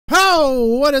Yo,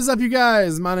 what is up, you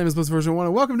guys? My name is Blissversion1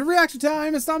 and welcome to Reaction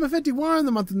Time. Installment 51.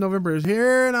 The month of November is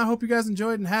here, and I hope you guys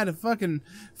enjoyed and had a fucking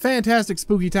fantastic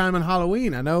spooky time on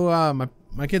Halloween. I know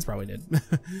my kids probably did.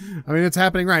 I mean, it's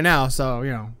happening right now, so,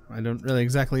 you know, I don't really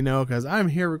exactly know because I'm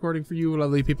here recording for you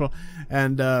lovely people,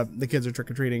 and the kids are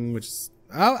trick-or-treating, which is...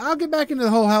 I'll get back into the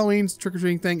whole Halloween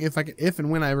trick-or-treating thing if and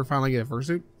when I ever finally get a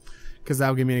fursuit, because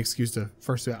that'll give me an excuse to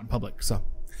fursuit out in public, so...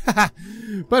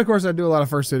 But of course, I'd do a lot of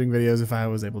fursuiting videos if I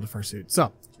was able to fursuit.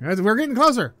 So, guys, we're getting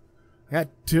closer. I got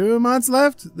 2 months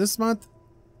left this month.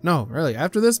 No, really,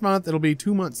 after this month, it'll be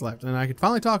 2 months left. And I can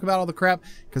finally talk about all the crap,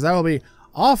 because I will be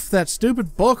off that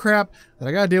stupid bull crap that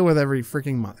I gotta deal with every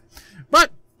freaking month.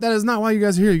 But that is not why you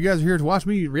guys are here. You guys are here to watch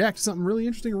me react to something really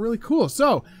interesting and really cool.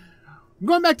 So, I'm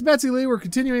going back to Betsy Lee. We're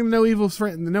continuing the No Evil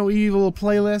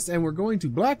playlist, and we're going to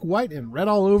Black, White, and Red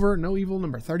All Over. No Evil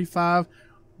number 35.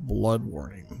 Blood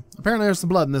warning. Apparently there's some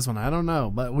blood in this one. I don't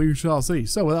know, but we shall see.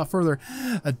 So without further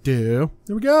ado,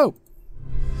 here we go.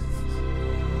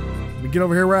 Let me get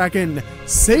over here where I can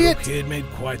see it. The kid made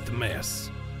quite the mess.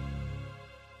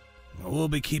 We'll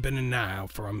be keeping an eye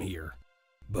out for him here,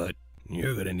 but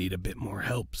you're gonna need a bit more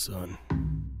help, son.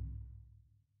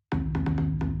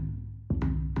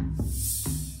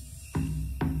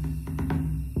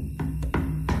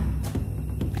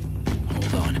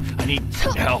 Hold on, I need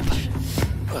help.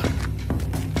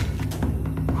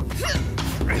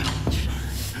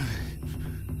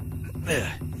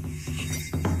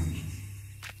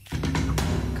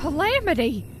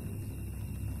 Calamity!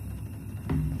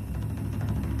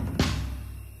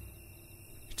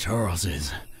 Charles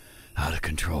is out of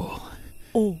control.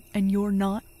 Oh, and you're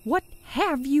not? What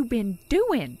have you been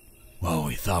doing? Well,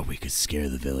 we thought we could scare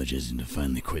the villagers into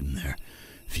finally quitting their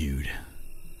feud.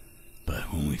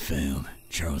 But when we failed,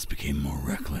 Charles became more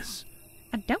reckless.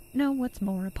 I don't know what's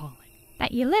more appalling.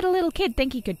 That you let a little kid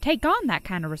think he could take on that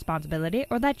kind of responsibility,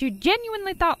 or that you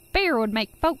genuinely thought fear would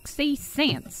make folks see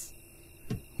sense.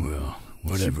 Well,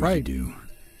 whatever you do,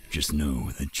 just know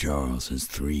that Charles has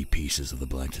 3 pieces of the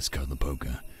Black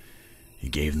Tezcatlipoca. He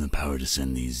gave them the power to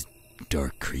send these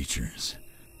dark creatures.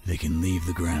 They can leave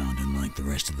the ground unlike the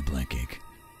rest of the Black Ink.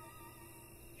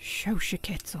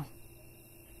 Xochitl.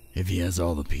 If he has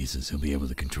all the pieces, he'll be able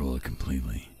to control it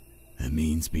completely. That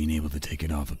means being able to take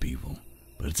it off of people.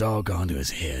 But it's all gone to his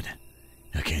head.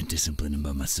 I can't discipline him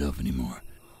by myself anymore.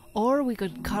 Or we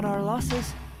could cut our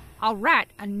losses. All right,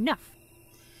 enough.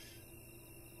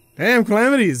 Damn,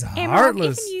 Calamity's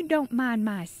heartless. If you don't mind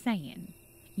my saying,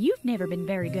 you've never been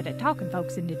very good at talking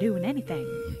folks into doing anything.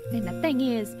 And the thing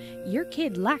is, your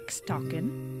kid likes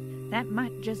talking. That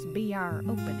might just be our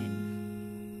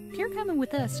opening. If you're coming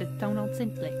with us to Thonald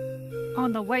Simply,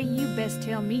 on the way you best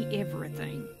tell me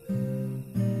everything.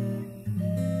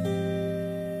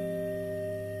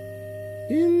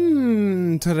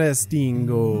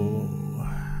 Interestingo.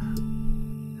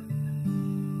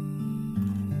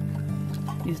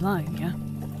 He's lying, yeah?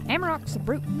 Amarok's a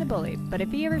brute and a bully, but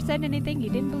if he ever said anything he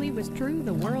didn't believe was true,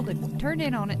 the world would turn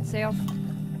in on itself.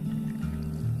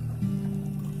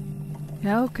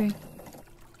 Yeah, okay.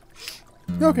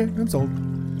 Okay, I'm sold.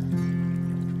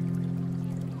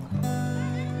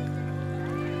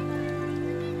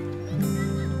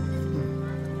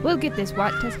 We'll get this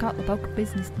white Tezcatlipoca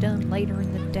business done later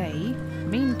in the day.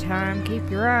 Meantime, keep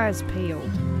your eyes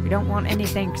peeled. We don't want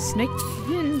anything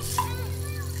sneaking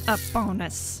up on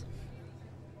us.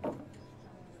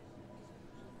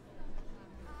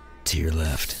 To your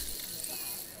left.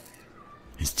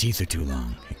 His teeth are too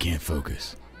long. He can't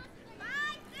focus.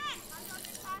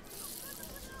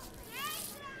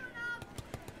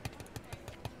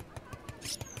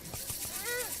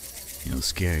 He'll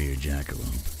scare your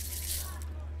jackalope.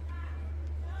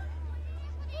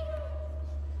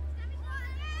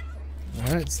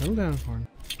 Alright, settle down for him.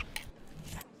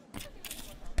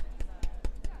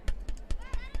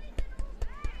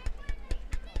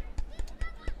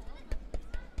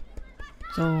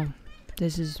 So,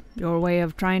 this is your way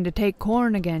of trying to take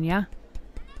corn again, yeah?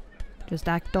 Just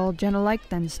act all gentle-like,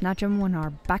 then snatch 'em when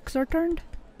our backs are turned?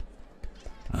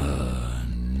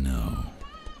 No.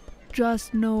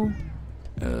 Just no.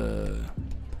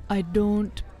 I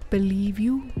don't believe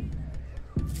you.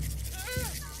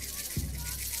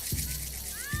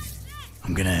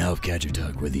 I'm gonna help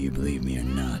Catcher-Tuck whether you believe me or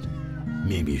not.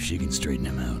 Maybe if she can straighten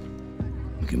him out,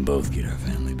 we can both get our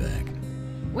family back.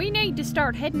 We need to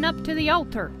start heading up to the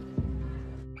altar.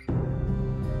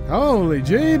 Holy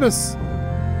Jeebus!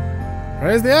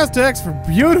 Praise the Aztecs for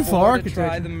beautiful architecture.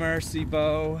 Try the mercy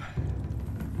bow.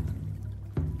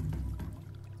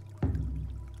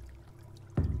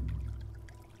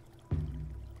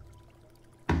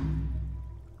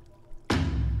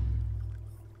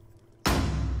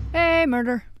 Hey,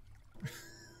 murder.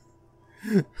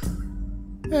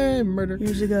 Hey, murder.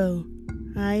 Years ago,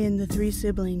 I and the 3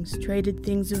 siblings traded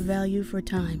things of value for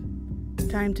time.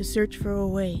 Time to search for a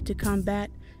way to combat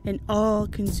an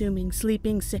all-consuming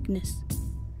sleeping sickness.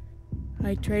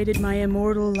 I traded my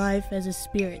immortal life as a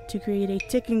spirit to create a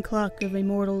ticking clock of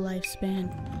immortal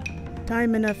lifespan.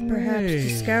 Time enough, perhaps,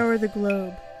 to scour the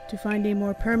globe to find a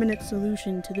more permanent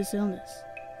solution to this illness.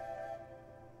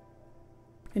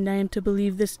 And I am to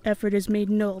believe this effort is made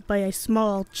null by a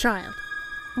small child.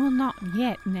 Well, not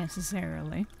yet,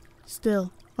 necessarily.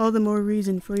 Still, all the more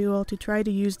reason for you all to try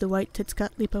to use the white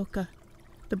Tezcatlipoca.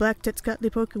 The black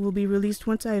Tezcatlipoca will be released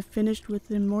once I have finished with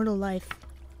immortal life.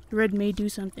 The red may do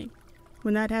something.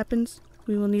 When that happens,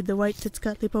 we will need the white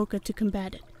Tezcatlipoca to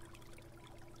combat it.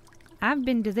 I've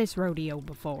been to this rodeo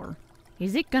before.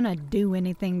 Is it gonna do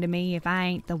anything to me if I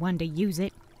ain't the one to use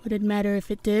it? Would it matter if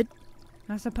it did?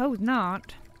 I suppose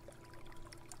not.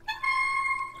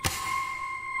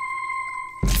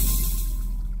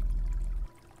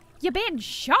 You been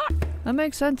shot? That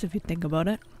makes sense if you think about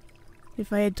it.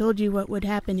 If I had told you what would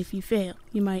happen if you fail,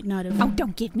 you might not have. Oh,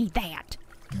 don't give me that.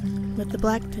 What the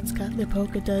black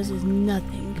Tezcatlipoca does is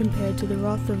nothing compared to the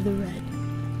wrath of the red.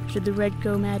 Should the red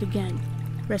go mad again,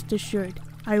 rest assured,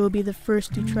 I will be the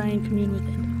first to try and commune with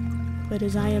it. But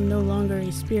as I am no longer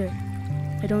a spirit,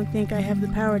 I don't think I have the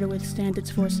power to withstand its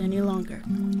force any longer.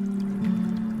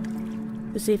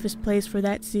 The safest place for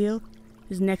that seal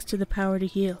is next to the power to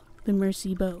heal, the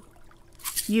Mercy Bow.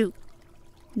 You,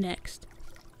 next.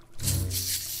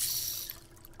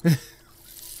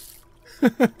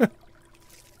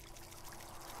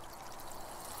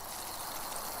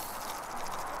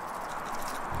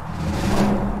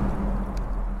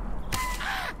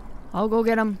 I'll go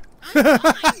get him. I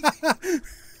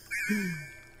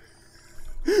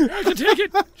can take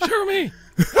it. Shoot me.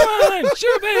 Come on,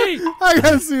 shoot me. I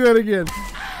gotta see that again.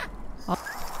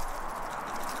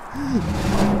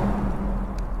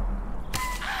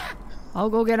 I'll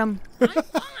go get him.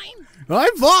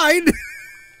 I'm fine.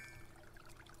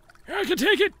 I can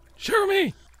take it. Shoot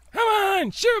me. Come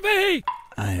on, shoot me.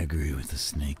 I agree with the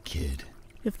Snake Kid.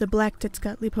 If the black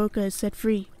Tezcatlipoca is set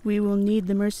free, we will need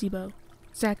the Mercy Bow.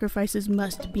 Sacrifices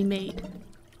must be made.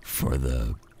 For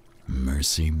the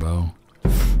Mercy Bow?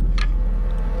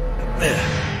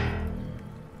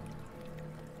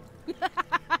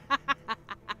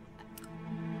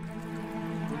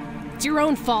 It's your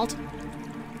own fault.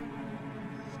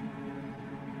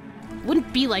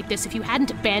 Wouldn't be like this if you hadn't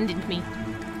abandoned me.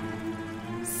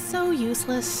 So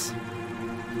useless.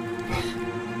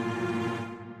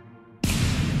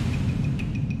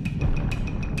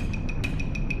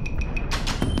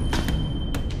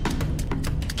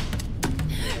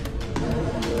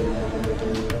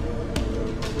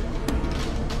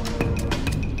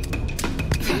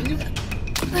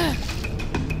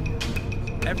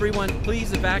 Everyone,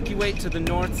 please evacuate to the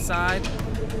north side.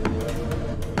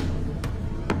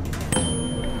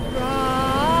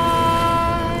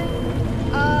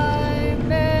 I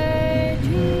made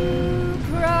you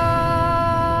cry.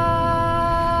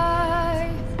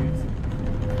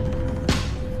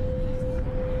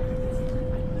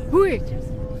 Wait,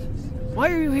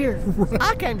 why are you here?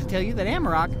 I came to tell you that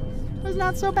Amarok was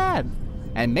not so bad.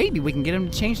 And maybe we can get him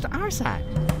to change to our side.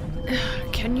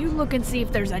 Can you look and see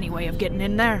if there's any way of getting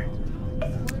in there?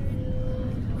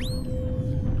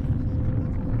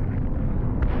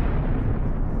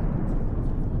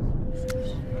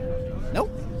 Nope.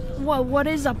 What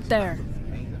is up there?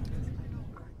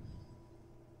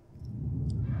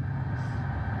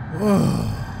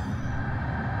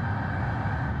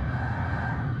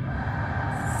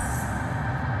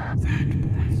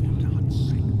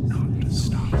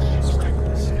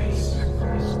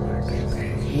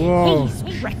 Whoa.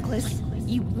 He's reckless.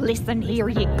 You listen here,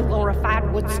 you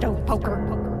glorified wood stove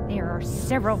poker. There are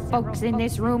several folks in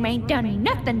this room ain't done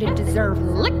nothing to deserve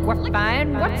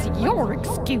liquefying. What's your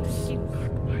excuse?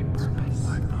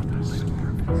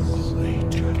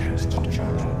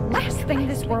 Last thing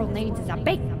this world needs is a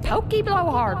big pokey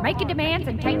blowhard making demands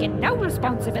and taking no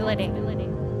responsibility.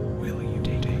 Will you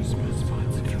take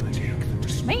responsibility?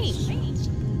 Me?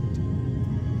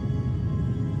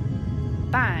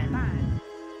 Fine.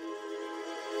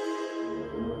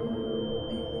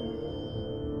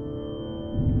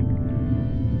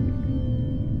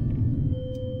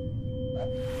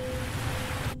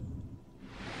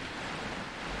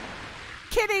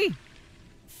 Kitty!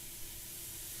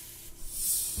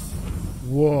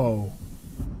 Whoa.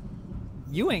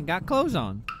 You ain't got clothes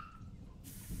on.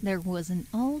 There was an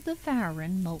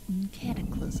all-devouring molten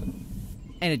cataclysm.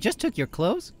 And it just took your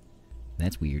clothes?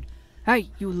 That's weird.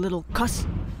 Hey, you little cuss.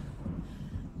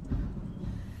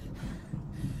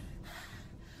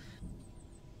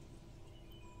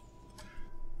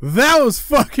 That was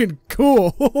fucking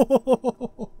cool.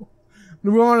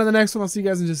 We'll move on to the next one. I'll see you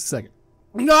guys in just a second.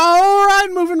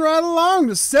 Alright, moving right along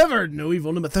to Severed. No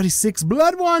Evil number 36.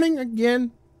 Blood warning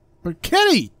again. For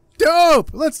Kitty.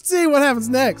 Dope. Let's see what happens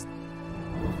next.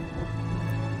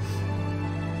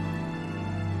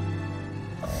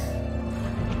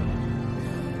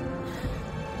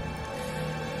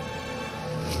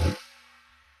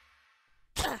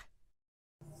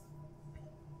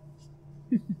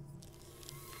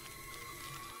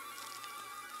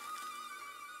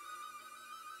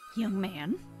 Young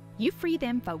man, you free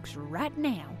them folks right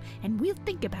now, and we'll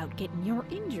think about getting your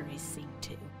injuries seen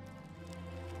to.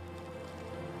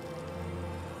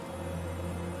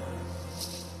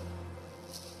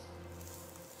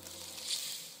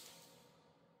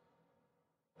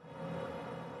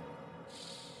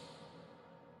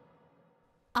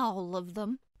 All of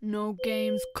them. No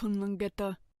games,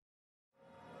 Kunlingeta.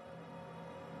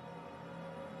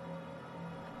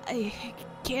 I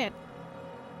can't.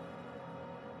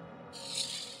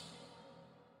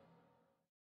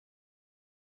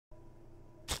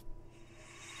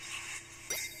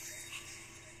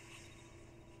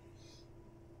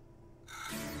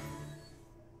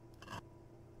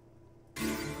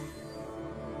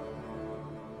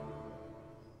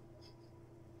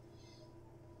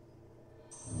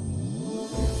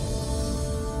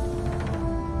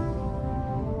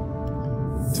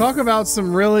 Talk about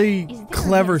some really Is there a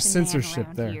clever medicine man censorship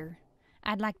around there. here?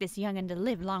 I'd like this young'un to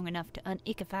live long enough to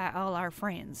unickify all our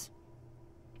friends.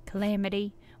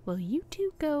 Calamity, will you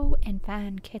two go and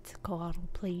find Quetzalcoatl,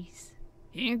 please?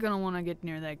 He ain't gonna wanna get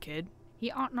near that kid.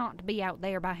 He ought not to be out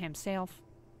there by himself.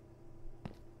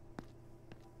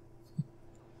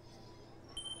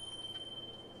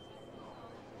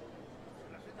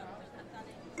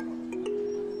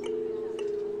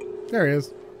 There he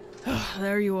is.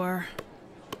 There you are.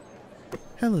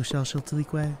 Hello,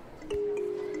 Shellshiltalique.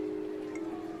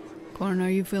 Corn, are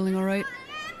you feeling alright?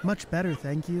 Much better,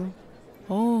 thank you.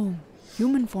 Oh,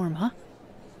 human form, huh?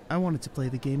 I wanted to play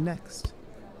the game next.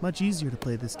 Much easier to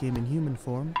play this game in human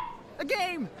form. A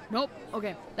game! Nope.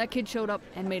 Okay, that kid showed up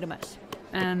and made a mess.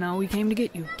 And now we came to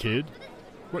get you. Kid?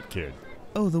 What kid?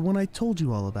 Oh, the one I told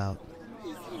you all about.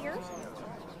 He's here.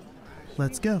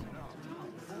 Let's go.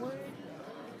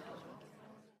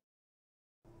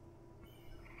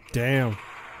 Damn.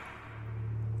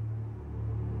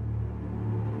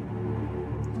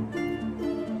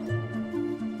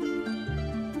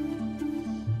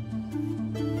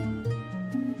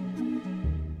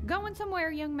 Going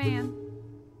somewhere, young man.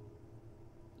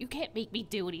 You can't make me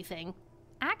do anything.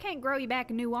 I can't grow you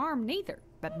back a new arm neither,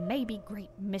 but maybe, great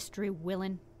mystery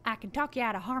willin', I can talk you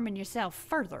out of harming yourself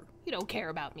further. You don't care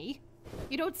about me.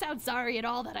 You don't sound sorry at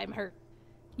all that I'm hurt.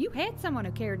 You had someone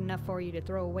who cared enough for you to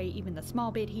throw away even the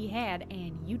small bit he had,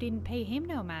 and you didn't pay him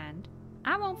no mind.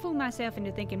 I won't fool myself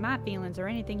into thinking my feelings are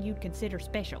anything you'd consider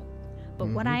special. But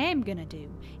what I am gonna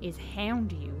do is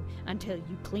hound you until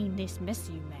you clean this mess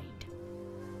you made.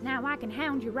 Now I can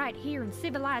hound you right here in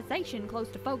civilization close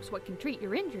to folks what can treat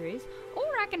your injuries, or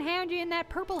I can hound you in that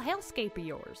purple hellscape of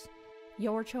yours.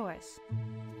 Your choice.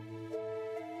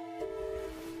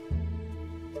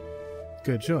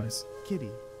 Good choice. Kitty,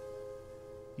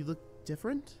 you look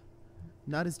different?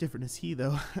 Not as different as he,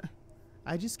 though.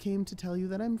 I just came to tell you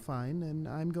that I'm fine, and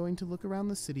I'm going to look around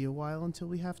the city a while until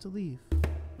we have to leave.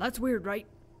 That's weird, right?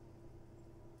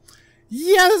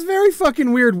 Yeah, that's very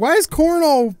fucking weird. Why is Corn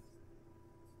all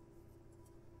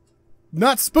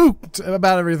not spooked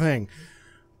about everything?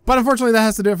 But unfortunately, that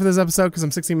has to do it for this episode because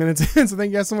I'm 16 minutes in. So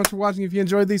thank you guys so much for watching. If you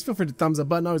enjoyed these, feel free to thumbs up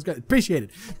button. Always great. Appreciate it.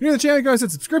 If you're new to the channel, go hit the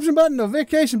subscription button,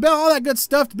 notification bell, all that good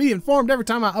stuff to be informed every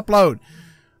time I upload.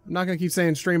 I'm not going to keep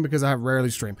saying stream because I rarely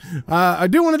stream. I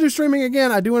do want to do streaming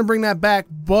again. I do want to bring that back.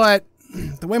 But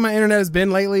the way my internet has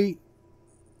been lately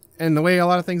and the way a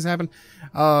lot of things happen,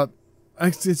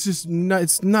 it's just not,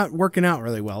 it's not working out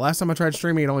really well. Last time I tried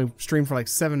streaming, it only streamed for like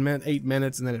 8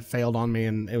 minutes, and then it failed on me,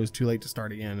 and it was too late to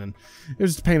start again, and it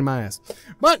was just a pain in my ass.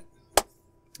 But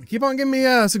keep on giving me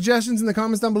suggestions in the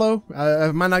comments down below.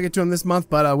 I might not get to them this month,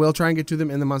 but I will try and get to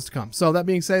them in the months to come. So that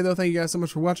being said, though, thank you guys so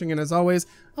much for watching, and as always,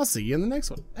 I'll see you in the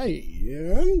next one. Hey,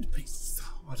 and peace.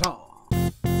 What's all?